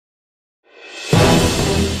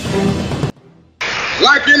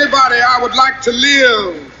Like anybody, I would like to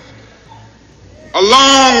live a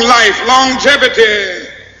long life. Longevity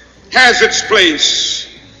has its place.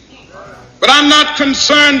 But I'm not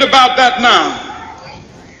concerned about that now.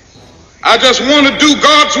 I just want to do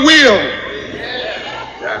God's will.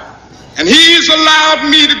 And He's allowed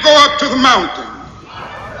me to go up to the mountain.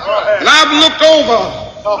 And I've looked over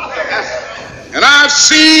and I've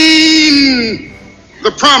seen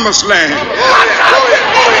the promised land.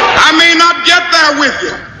 I may not get there with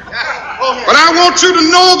you, but I want you to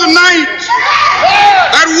know tonight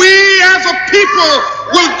that we as a people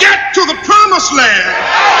will get to the promised land.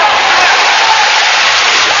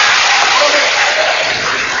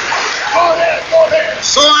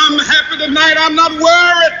 So I'm happy tonight. I'm not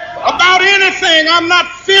worried about anything. I'm not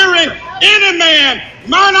fearing any man.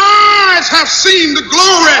 Mine eyes have seen the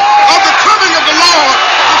glory of the coming of the Lord.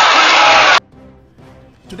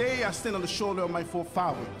 Today I stand on the shoulder of my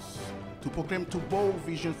forefathers to proclaim two bold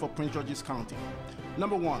visions for Prince George's County.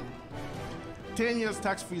 Number one, 10 years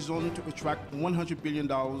tax-free zone to attract $100 billion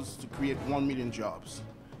to create 1 million jobs.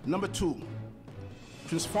 Number two,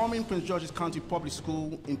 transforming Prince George's County Public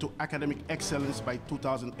School into academic excellence by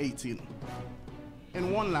 2018.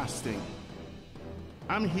 And one last thing,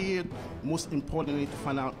 I'm here most importantly to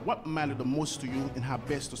find out what matters the most to you and how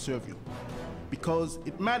best to serve you. Because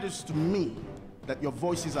it matters to me that your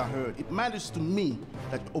voices are heard. It matters to me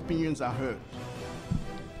that opinions are heard.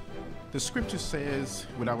 The scripture says,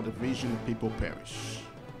 without a vision, people perish.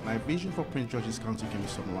 My vision for Prince George's County can be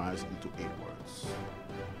summarized into 8 words.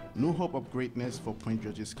 No hope of greatness for Prince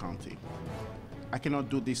George's County. I cannot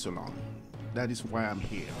do this alone. That is why I'm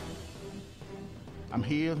here. I'm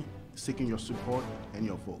here seeking your support and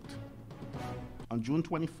your vote. On June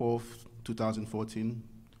 24th, 2014,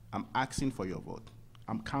 I'm asking for your vote.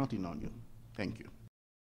 I'm counting on you. Thank you.